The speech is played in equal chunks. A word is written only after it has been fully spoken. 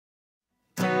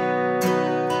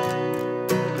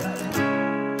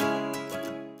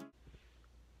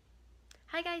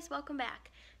guys, welcome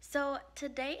back. So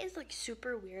today is like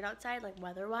super weird outside, like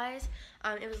weather-wise.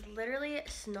 It was literally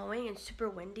snowing and super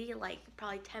windy like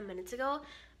probably 10 minutes ago,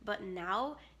 but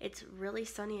now it's really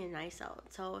sunny and nice out.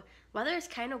 So weather is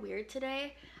kind of weird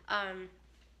today.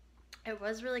 It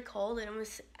was really cold and it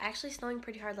was actually snowing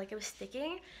pretty hard, like it was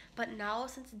sticking, but now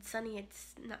since it's sunny,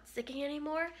 it's not sticking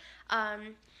anymore.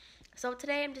 So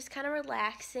today I'm just kind of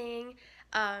relaxing.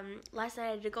 Last night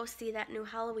I did go see that new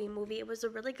Halloween movie. It was a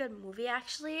really good movie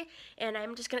actually, and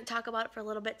I'm just going to talk about it for a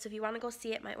little bit. So if you want to go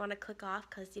see it, might want to click off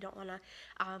because you don't want to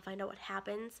find out what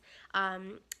happens.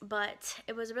 But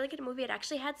it was a really good movie. It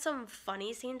actually had some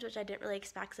funny scenes, which I didn't really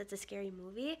expect because it's a scary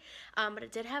movie. But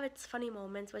it did have its funny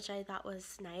moments, which I thought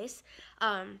was nice.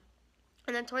 And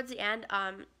then towards the end,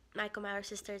 Michael Myers'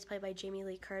 sister is played by Jamie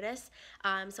Lee Curtis.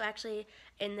 So actually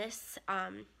in this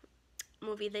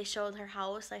movie they showed her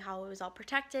house, like how it was all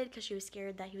protected because she was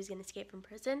scared that he was going to escape from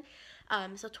prison.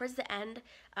 So towards the end,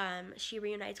 she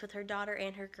reunites with her daughter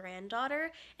and her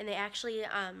granddaughter, and they actually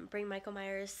bring Michael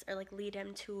Myers, or like lead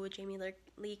him to Jamie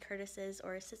Lee Curtis's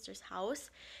or his sister's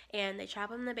house, and they trap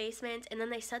him in the basement, and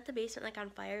then they set the basement like on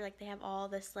fire. Like they have all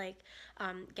this like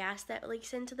gas that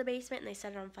leaks into the basement and they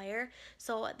set it on fire.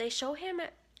 So they show him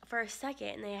for a second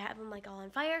and they have him like all on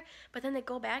fire, but then they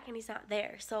go back and he's not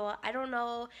there. So I don't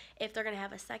know if they're gonna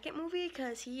have a second movie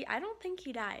because I don't think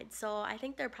he died. So I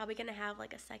think they're probably gonna have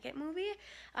like a second movie,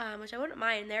 which I wouldn't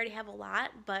mind. They already have a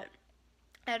lot, but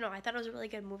I don't know, I thought it was a really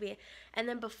good movie. And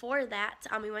then before that,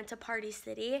 we went to Party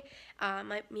City.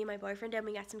 Me and my boyfriend did, and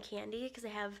we got some candy because they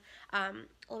have a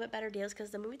little bit better deals because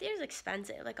the movie theater is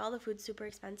expensive. Like all the food's super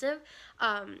expensive.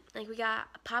 Like we got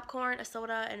popcorn, a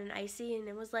soda, and an icy, and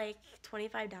it was like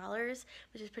 $25,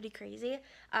 which is pretty crazy.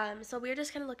 So we were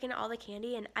just kind of looking at all the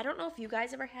candy, and I don't know if you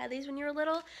guys ever had these when you were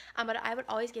little, but I would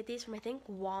always get these from I think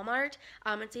Walmart.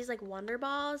 It's these like Wonder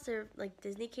Balls. They're like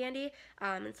Disney candy.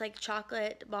 It's like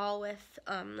chocolate ball with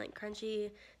like crunchy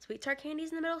sweet tart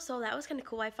candies in the middle, so that was kind of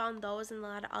cool. I found those and a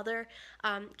lot of other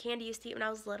candy I used to eat when I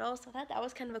was little, so I thought that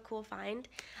was kind of a cool find.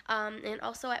 And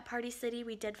also at Party City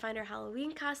we did find our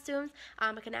Halloween costumes.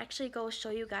 I can actually go show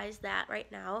you guys that right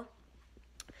now.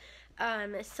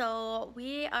 So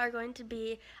we are going to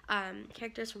be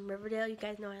characters from Riverdale. You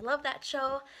guys know I love that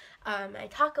show. I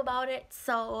talk about it,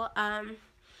 so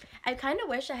I kind of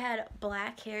wish I had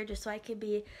black hair just so I could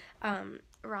be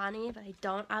Ronnie, but I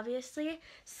don't, obviously.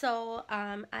 So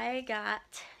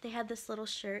they had this little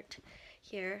shirt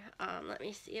here. Let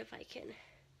me see if I can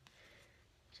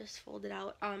just fold it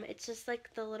out. It's just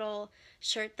like the little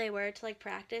shirt they wear to like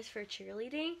practice for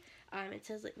cheerleading. It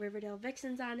says like Riverdale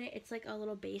Vixens on it. It's like a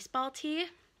little baseball tee.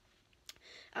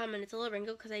 And it's a little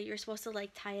wrinkled because you're supposed to like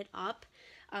tie it up.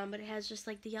 But it has just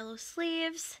like the yellow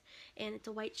sleeves, and it's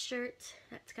a white shirt.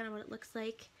 That's kind of what it looks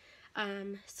like.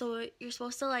 So you're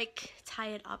supposed to like tie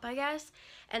it up, I guess.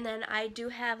 And then I do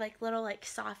have like little like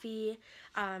Softy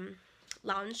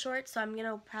lounge shorts, so I'm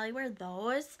gonna probably wear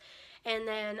those. And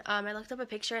then I looked up a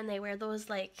picture and they wear those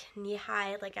like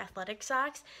knee-high like athletic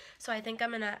socks. So I think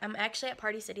I'm actually at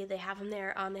Party City. They have them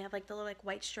there. They have like the little like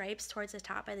white stripes towards the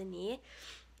top by the knee.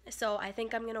 So I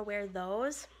think I'm gonna wear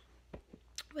those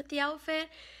with the outfit.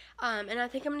 And I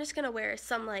think I'm just gonna wear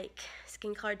some like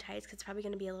skin colored tights because it's probably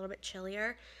gonna be a little bit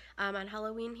chillier on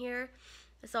Halloween here.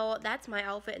 So that's my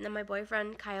outfit. And then my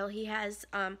boyfriend Kyle, he has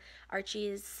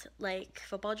Archie's like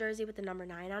football jersey with the number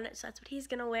 9 on it, so that's what he's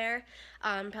gonna wear.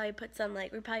 Probably put some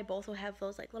like, we probably both will have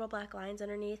those like little black lines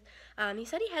underneath. He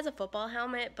said he has a football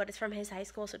helmet, but it's from his high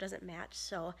school, so it doesn't match,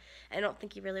 so I don't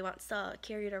think he really wants to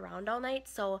carry it around all night.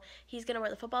 So he's gonna wear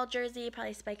the football jersey,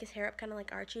 probably spike his hair up kind of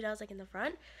like Archie does, like in the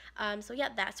front. So yeah,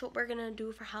 that's what we're gonna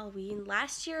do for Halloween.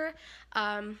 Last year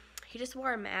he just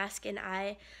wore a mask, and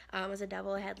I was a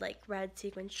devil. I had like red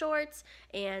sequin shorts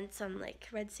and some like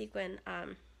red sequin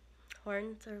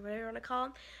horns, or whatever you want to call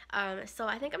them. So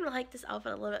I think I'm gonna like this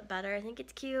outfit a little bit better. I think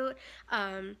it's cute.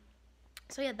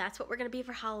 So yeah, that's what we're gonna be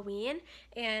for Halloween.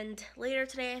 And later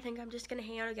today I think I'm just gonna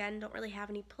hang out again. Don't really have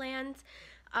any plans.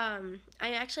 I'm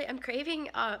craving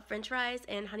french fries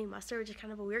and honey mustard, which is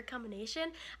kind of a weird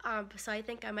combination. So I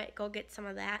think I might go get some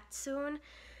of that soon.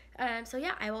 So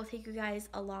yeah, I will take you guys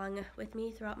along with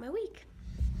me throughout my week.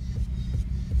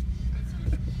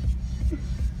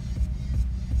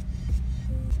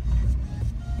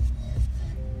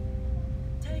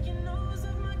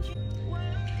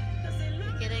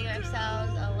 Getting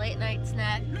ourselves a late night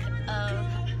snack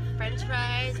of french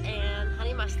fries and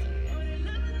honey mustard.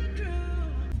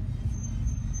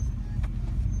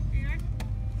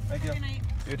 Thank you.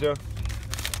 You too.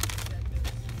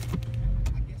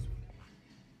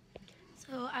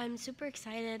 So I'm super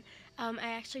excited. I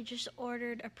actually just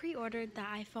pre-ordered the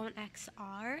iPhone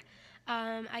XR.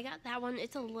 I got that one.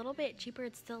 It's a little bit cheaper.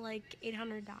 It's still like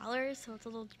 $800, so it's a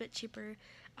little bit cheaper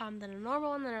than a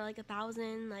normal one that are like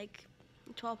 $1,000, like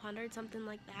 $1,200, something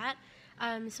like that.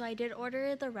 So I did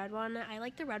order the red one. I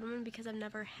like the red one because I've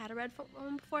never had a red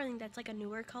one before. I think that's like a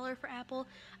newer color for Apple.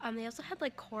 They also had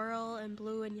like coral and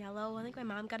blue and yellow. I think my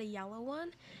mom got a yellow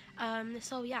one.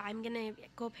 So yeah, I'm gonna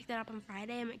go pick that up on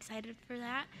Friday. I'm excited for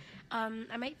that.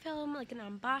 I might film like an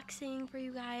unboxing for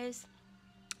you guys.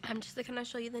 I'm just to kind of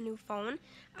show you the new phone.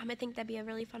 I think that'd be a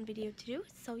really fun video to do.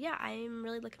 So yeah, I'm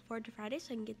really looking forward to Friday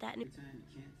so I can get that new.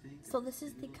 So this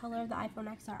is the color of the iPhone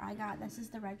XR I got. This is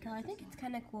the red color. I think it's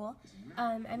kind of cool.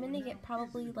 I'm going to get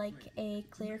probably like a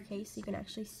clear case so you can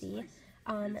actually see.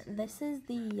 This is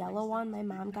the yellow one. My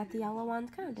mom got the yellow one.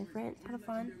 It's kind of different, kind of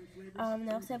fun.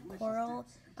 They also have coral.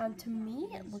 To me,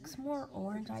 it looks more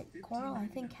orange. Coral, I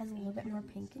think, has a little bit more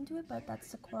pink into it, but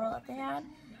that's the coral that they had.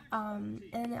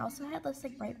 And they also had this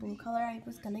like bright blue color. I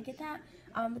was gonna get that,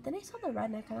 but then I saw the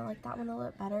red and I kind of like that one a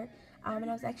little bit better. And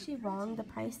I was actually wrong. The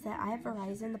price that I have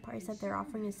Verizon, the price that they're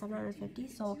offering is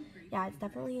 $750. So yeah, it's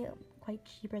definitely quite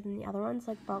cheaper than the other ones,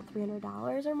 like about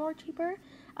 $300 or more cheaper.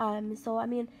 So I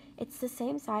mean, it's the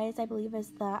same size, I believe,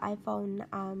 as the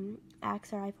iPhone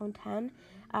X or iPhone 10.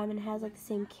 And it has like the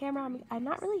same camera. I'm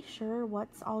not really sure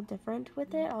what's all different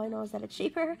with it. All I know is that it's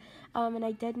cheaper. And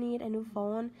I did need a new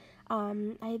phone.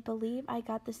 I believe I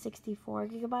got the 64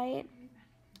 gigabyte.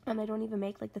 I don't even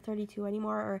make like the 32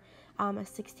 anymore, or a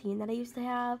 16 that I used to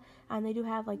have. They do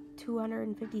have like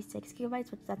 256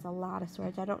 gigabytes, which that's a lot of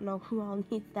storage. I don't know who all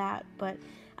needs that, but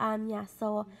yeah,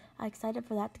 so excited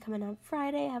for that to come in on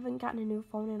Friday. I haven't gotten a new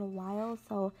phone in a while,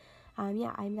 so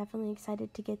yeah, I'm definitely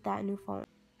excited to get that new phone.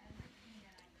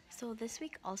 So this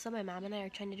week also my mom and I are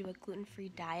trying to do a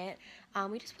gluten-free diet.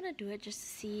 We just want to do it just to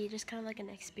see, just kind of like an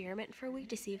experiment for a week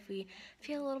to see if we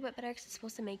feel a little bit better, because it's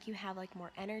supposed to make you have like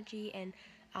more energy, and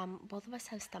both of us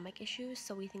have stomach issues,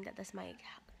 so we think that this might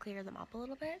clear them up a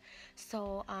little bit.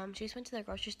 So she just went to the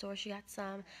grocery store. She got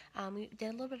some, we did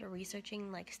a little bit of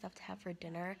researching like stuff to have for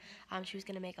dinner. She was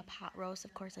gonna make a pot roast,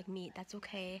 of course, like meat, that's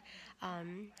okay.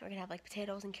 We're gonna have like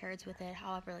potatoes and carrots with it.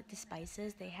 However, like the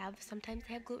spices, sometimes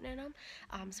they have gluten in them,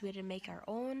 so we had to make our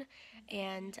own.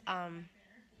 And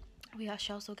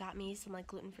she also got me some like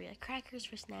gluten-free like crackers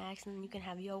for snacks, and then you can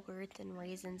have yogurt and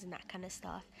raisins and that kind of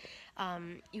stuff.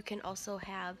 You can also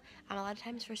have, a lot of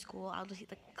times for school, I'll just eat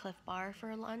the Cliff Bar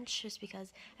for lunch, just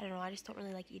because, I don't know, I just don't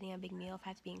really like eating a big meal if I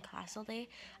have to be in class all day.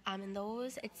 And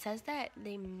those, it says that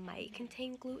they might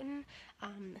contain gluten,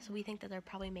 so we think that they're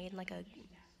probably made in like a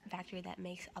factory that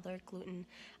makes other gluten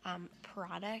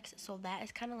products, so that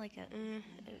is kind of like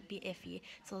it'd be iffy.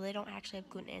 So they don't actually have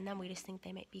gluten in them. We just think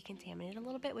they might be contaminated a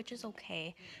little bit, which is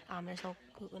okay. There's no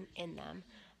gluten in them.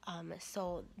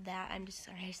 So that, I'm just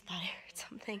sorry, I just thought I heard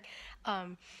something.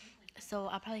 So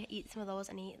I'll probably eat some of those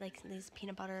and eat like these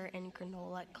peanut butter and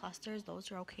granola clusters.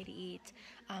 Those are okay to eat.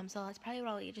 So that's probably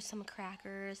what I'll eat, just some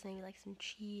crackers, maybe like some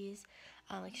cheese,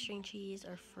 like string cheese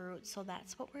or fruit. So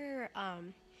that's what we're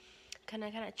kind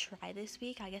of try this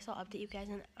week. I guess I'll update you guys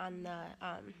on the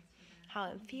how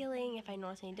I'm feeling, if I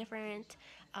notice any different.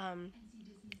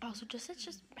 Also, it's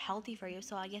just healthy for you,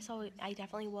 so I guess I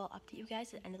definitely will update you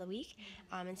guys at the end of the week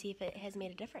and see if it has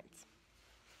made a difference.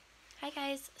 Hi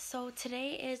guys, so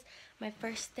today is my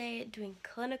first day doing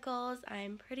clinicals.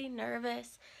 I'm pretty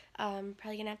nervous.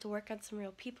 Probably gonna have to work on some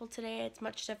real people today. It's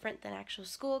much different than actual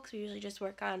school, because we usually just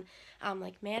work on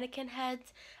like mannequin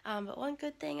heads. But one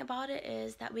good thing about it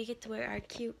is that we get to wear our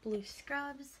cute blue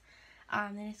scrubs.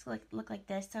 They just look like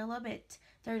this.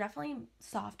 They're definitely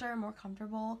softer, more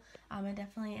comfortable, and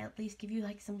definitely at least give you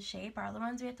like some shape. Our other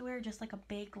ones we have to wear just like a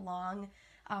big long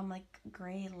like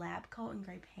gray lab coat and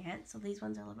gray pants, so these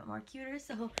ones are a little bit more cuter,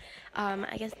 so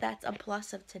I guess that's a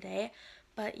plus of today.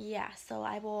 But yeah, so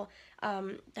I will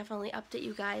definitely update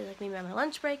you guys like maybe on my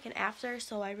lunch break and after.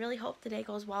 So I really hope the day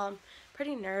goes well. I'm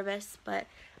pretty nervous, but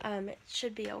it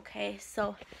should be okay.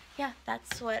 So yeah,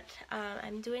 that's what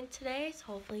I'm doing today, so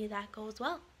hopefully that goes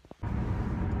well.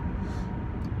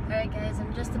 Alright guys,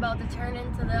 I'm just about to turn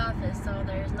into the office, so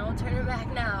there's no turning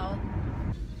back now.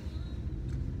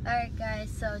 Alright guys,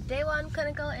 so day one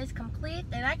clinical is complete.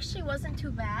 It actually wasn't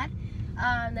too bad.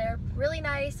 They're really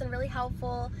nice and really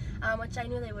helpful, which I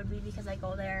knew they would be because I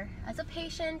go there as a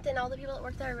patient, and all the people that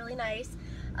work there are really nice.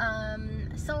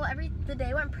 So the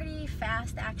day went pretty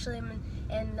fast actually,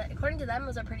 and according to them it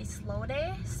was a pretty slow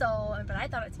day, but I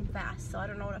thought it seemed fast, so I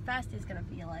don't know what a fast is gonna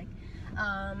feel like.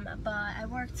 But I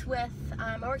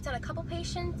worked on a couple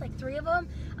patients, like 3 of them.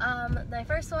 My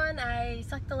first one, I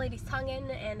sucked the lady's tongue in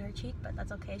and her cheek, but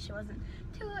that's okay. She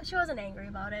wasn't angry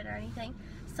about it or anything.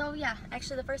 So So yeah,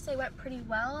 actually the first day went pretty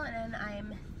well, and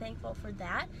I'm thankful for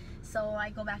that. So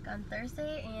I go back on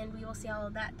Thursday and we will see how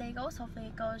that day goes. Hopefully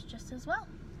it goes just as well.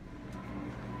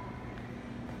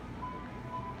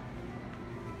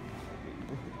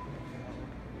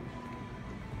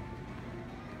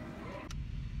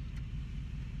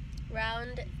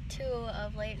 Round 2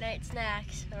 of late night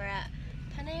snacks. We're at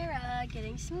Panera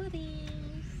getting smoothies.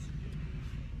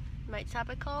 Might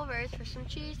stop at Culver's for some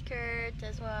cheese curds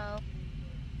as well.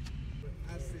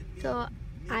 So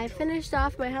I finished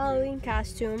off my Halloween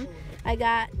costume. I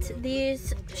got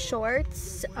these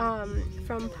shorts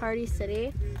from Party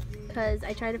City because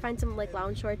I tried to find some like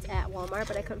lounge shorts at Walmart,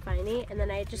 but I couldn't find any. And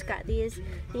then I just got these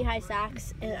knee-high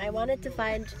socks, and I wanted to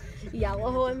find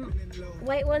yellow and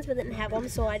white ones, but didn't have them,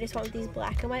 so I just went with these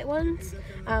black and white ones.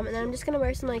 And then I'm just gonna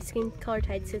wear some like skin color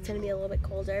tights, so it's gonna be a little bit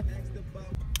colder.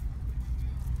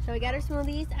 So we got our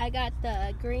smoothies. I got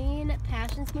the green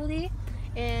passion smoothie,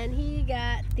 and he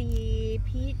got the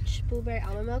peach blueberry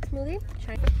almond milk smoothie.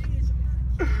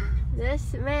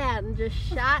 This man just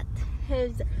shot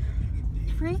his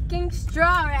freaking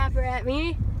straw wrapper at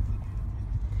me.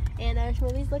 And our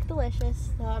smoothies look delicious,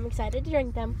 so I'm excited to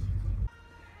drink them.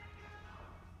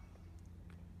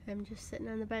 I'm just sitting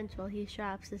on the bench while he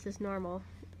shops. This is normal.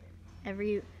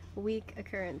 Every week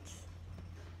occurrence.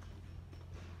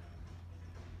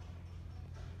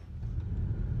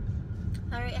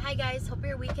 Alright, hi guys, hope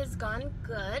your week has gone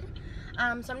good.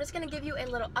 So I'm just going to give you a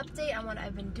little update on what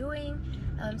I've been doing.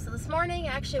 So this morning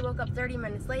I actually woke up 30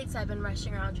 minutes late, so I've been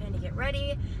rushing around trying to get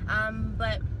ready.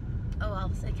 But oh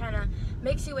well, so it kind of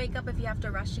makes you wake up if you have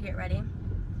to rush to get ready.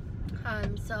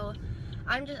 So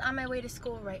I'm just on my way to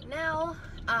school right now.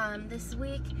 This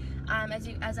week,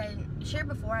 as I shared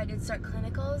before, I did start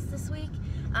clinicals this week.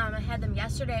 I had them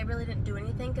yesterday. I really didn't do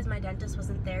anything because my dentist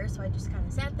wasn't there, so I just kind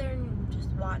of sat there and just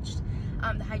watched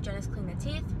the hygienist clean the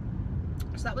teeth.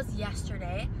 So that was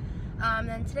yesterday.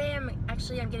 Then today I'm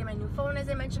getting my new phone, as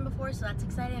I mentioned before, so that's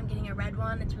exciting. I'm getting a red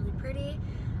one. It's really pretty.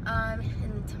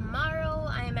 And tomorrow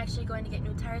I am actually going to get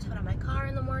new tires put on my car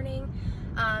in the morning.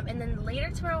 And then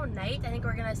later tomorrow night, I think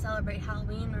we're going to celebrate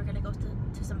Halloween. We're going to go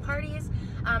to some parties.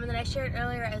 And then I shared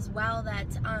earlier as well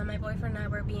that my boyfriend and I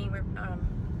were being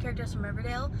characters from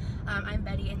Riverdale. I'm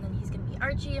Betty, and then he's going to be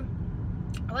Archie.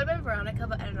 I would have been Veronica,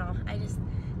 but I don't know. I just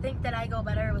think that I go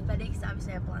better with Betty because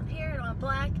obviously I have blonde hair, I don't have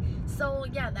black. So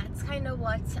yeah, that's kind of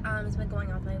what has been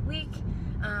going on with my week.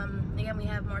 Again, we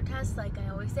have more tests, like I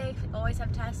always say. We always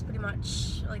have tests pretty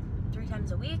much like 3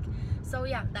 times a week. So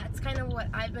yeah, that's kind of what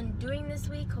I've been doing this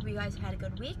week. Hope you guys have had a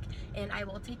good week, and I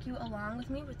will take you along with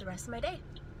me with the rest of my day.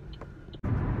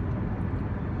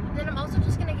 And then I'm also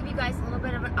just going to give you guys a little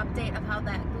bit of an update of how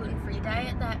that gluten-free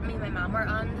diet that me and my mom were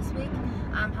on this week,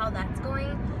 how that's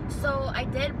going. So I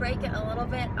did break it a little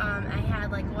bit. I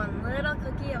had like one little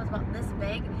cookie. It was about this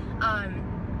big,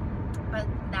 but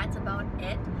that's about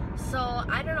it. So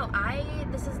I don't know.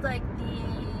 This is like the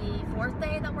 4th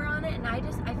day that we're on it, and I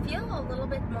feel a little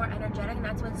bit more energetic, and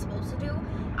that's what it's supposed to do.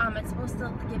 It's supposed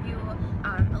to give you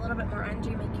a little bit more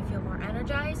energy, make you feel more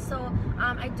energized. So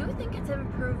I do think it's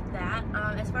improved that.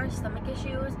 As far as stomach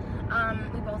issues,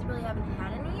 we both really haven't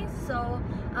had any. So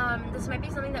this might be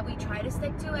something that we try to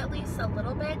stick to at least a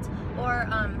little bit, or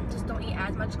just don't eat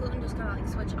as much gluten, just kind of like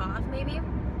switch off maybe.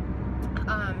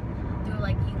 Do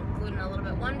like eating gluten a little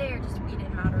bit one day, or just eat it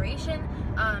in moderation.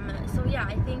 So yeah,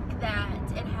 I think that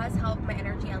it has helped my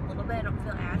energy a little bit. I don't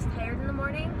feel as tired in the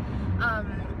morning,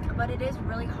 but it is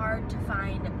really hard to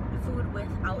find food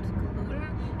without gluten,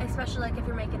 especially like if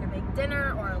you're making a big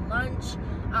dinner or a lunch.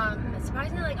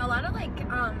 Surprisingly, like a lot of like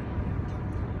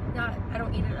I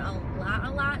don't eat it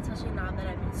a lot, especially now that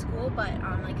I'm in school, but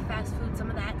like fast food, some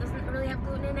of that doesn't really have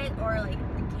gluten in it, or like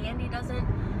the candy doesn't.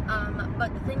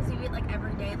 But the things you eat like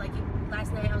every day, like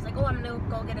last night I was like, oh, I'm gonna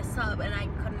go get a sub, and I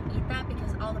couldn't eat that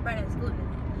because all the bread has gluten in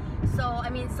it. So I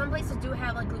mean, some places do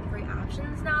have like gluten-free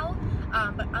options now,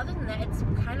 but other than that, it's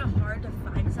kind of hard to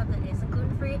find stuff that isn't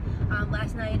gluten-free.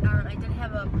 Last night I did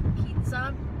have a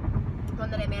pizza, one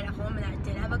that I made at home, and that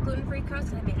did have a gluten-free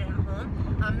crust, and I made it at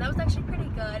home. That was actually pretty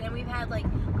good. And we've had like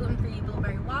gluten-free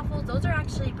blueberry waffles. Those are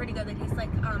actually pretty good. They taste like,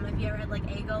 if you ever had like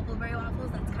Eggo blueberry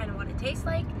waffles, that's kind of what it tastes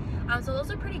like. So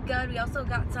those are pretty good. We also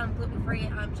got some gluten-free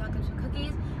chocolate chip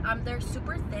cookies. They're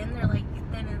super thin. They're like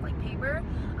thin as like paper,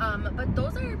 but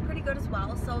those are pretty good as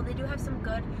well. So they do have some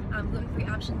good gluten-free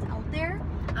options out there.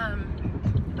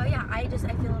 But yeah, I feel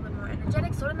a little bit more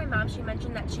energetic. So did my mom. She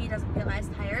mentioned that she doesn't feel as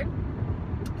tired.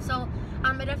 So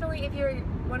I definitely, if you're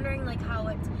wondering like how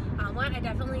it went, I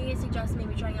definitely suggest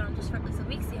maybe trying it on just for at least a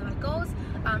week, see how it goes.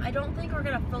 I don't think we're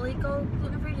gonna fully go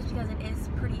gluten-free just because it is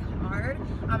pretty hard,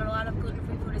 and a lot of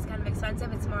gluten-free food is kind of expensive.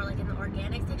 expensive. It's more like in the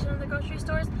organic section of the grocery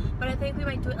stores, but I think we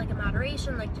might do it like in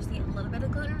moderation, like just eat a little bit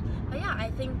of gluten. But yeah, I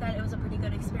think that it was a pretty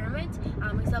good experiment.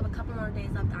 We still have a couple more days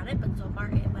left on it, but so far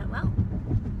it went well.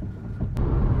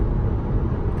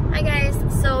 Hi guys,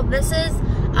 so this is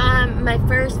my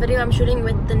first video I'm shooting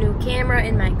with the new camera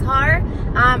in my car.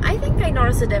 I think I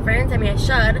noticed a difference. I mean, I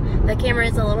should. The camera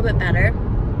is a little bit better.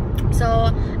 So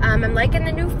I'm liking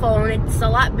the new phone. It's a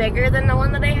lot bigger than the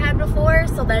one that I had before,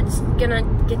 so that's gonna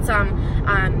get some,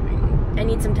 I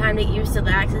need some time to get used to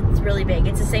that because it's really big.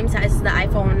 It's the same size as the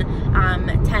iPhone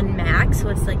 10 Max, so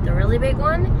it's like the really big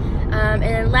one. And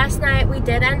then last night we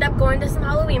did end up going to some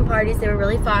Halloween parties. They were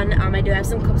really fun. I do have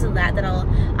some clips of that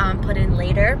I'll put in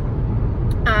later.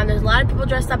 There's a lot of people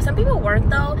dressed up. Some people weren't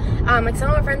though. Like some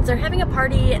of my friends are having a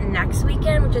party next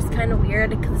weekend, which is kind of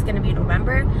weird because it's gonna be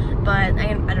November. But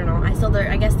I don't know.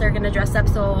 I guess they're gonna dress up,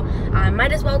 so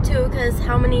might as well too. Because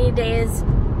how many days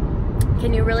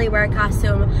can you really wear a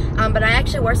costume? But I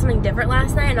actually wore something different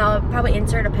last night, and I'll probably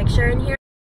insert a picture in here.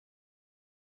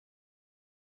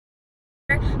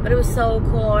 But it was so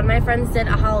cool, and my friends did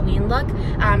a Halloween look,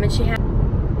 and she had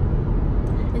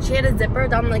a zipper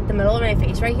down like the middle of my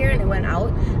face right here, and it went out.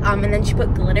 And then she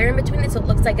put glitter in between it, so it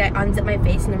looks like I unzipped my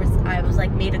face, and I was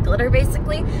like made of glitter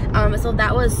basically. So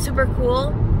that was super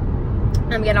cool.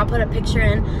 Again, I'll put a picture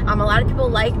in. A lot of people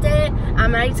liked it.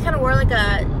 And I just kind of wore like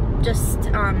a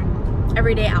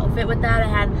everyday outfit with that. I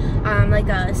had like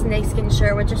a snakeskin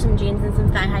shirt with just some jeans and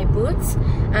some thigh-high boots.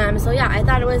 So yeah, I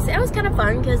thought it was kind of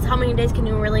fun because how many days can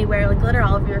you really wear like glitter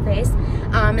all over your face?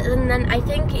 And then I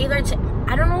think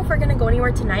I don't know if we're gonna go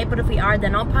anywhere tonight, but if we are,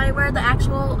 then I'll probably wear the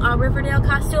actual Riverdale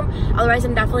costume. Otherwise,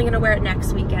 I'm definitely gonna wear it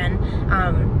next weekend.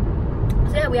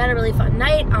 So yeah, we had a really fun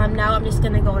night. Now I'm just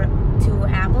gonna go to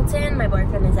Appleton. My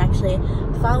boyfriend is actually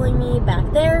following me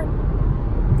back there.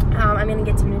 I'm gonna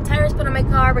get some new tires put on my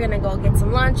car. We're gonna go get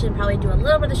some lunch and probably do a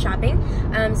little bit of shopping.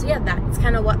 So yeah, that's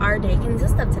kind of what our day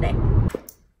consists of today.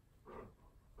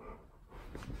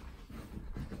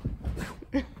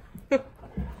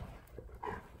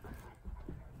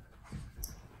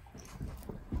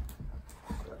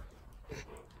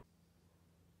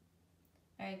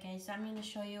 Alright guys, so I'm going to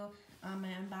show you my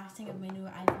unboxing of my new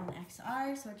iPhone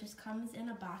XR. So it just comes in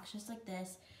a box just like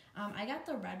this. I got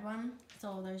the red one,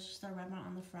 so there's just a red one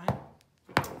on the front.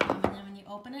 And then when you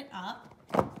open it up,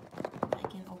 I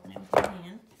can open it with my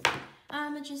hand.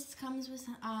 It just comes with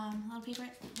a little paper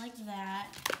like that.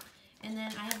 And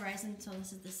then I have Verizon, so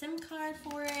this is the SIM card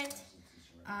for it.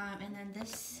 And then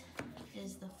this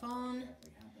is the phone.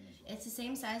 It's the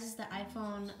same size as the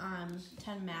iPhone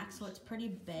 10 Max, so it's pretty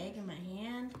big in my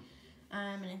hand.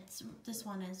 And this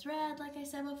one is red, like I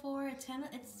said before. It's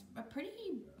a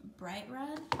pretty bright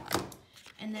red.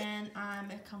 And then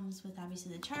it comes with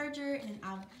obviously the charger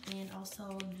and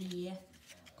also the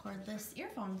cordless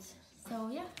earphones. So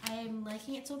yeah, I'm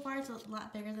liking it so far. It's a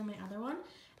lot bigger than my other one,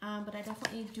 but I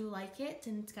definitely do like it,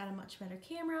 and it's got a much better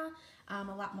camera, a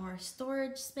lot more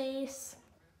storage space.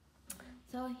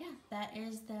 So yeah, that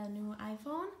is the new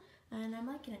iPhone, and I'm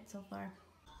liking it so far.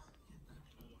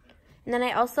 And then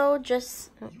I also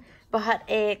just bought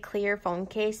a clear phone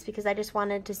case because I just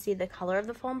wanted to see the color of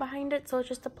the phone behind it. So it's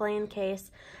just a plain case.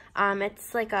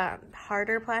 It's like a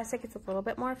harder plastic. It's a little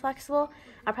bit more flexible.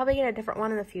 I'll probably get a different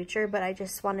one in the future, but I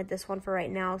just wanted this one for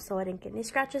right now so I didn't get any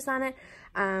scratches on it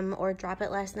or drop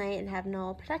it last night and have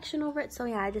no protection over it. So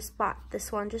yeah, I just bought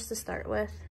this one just to start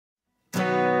with.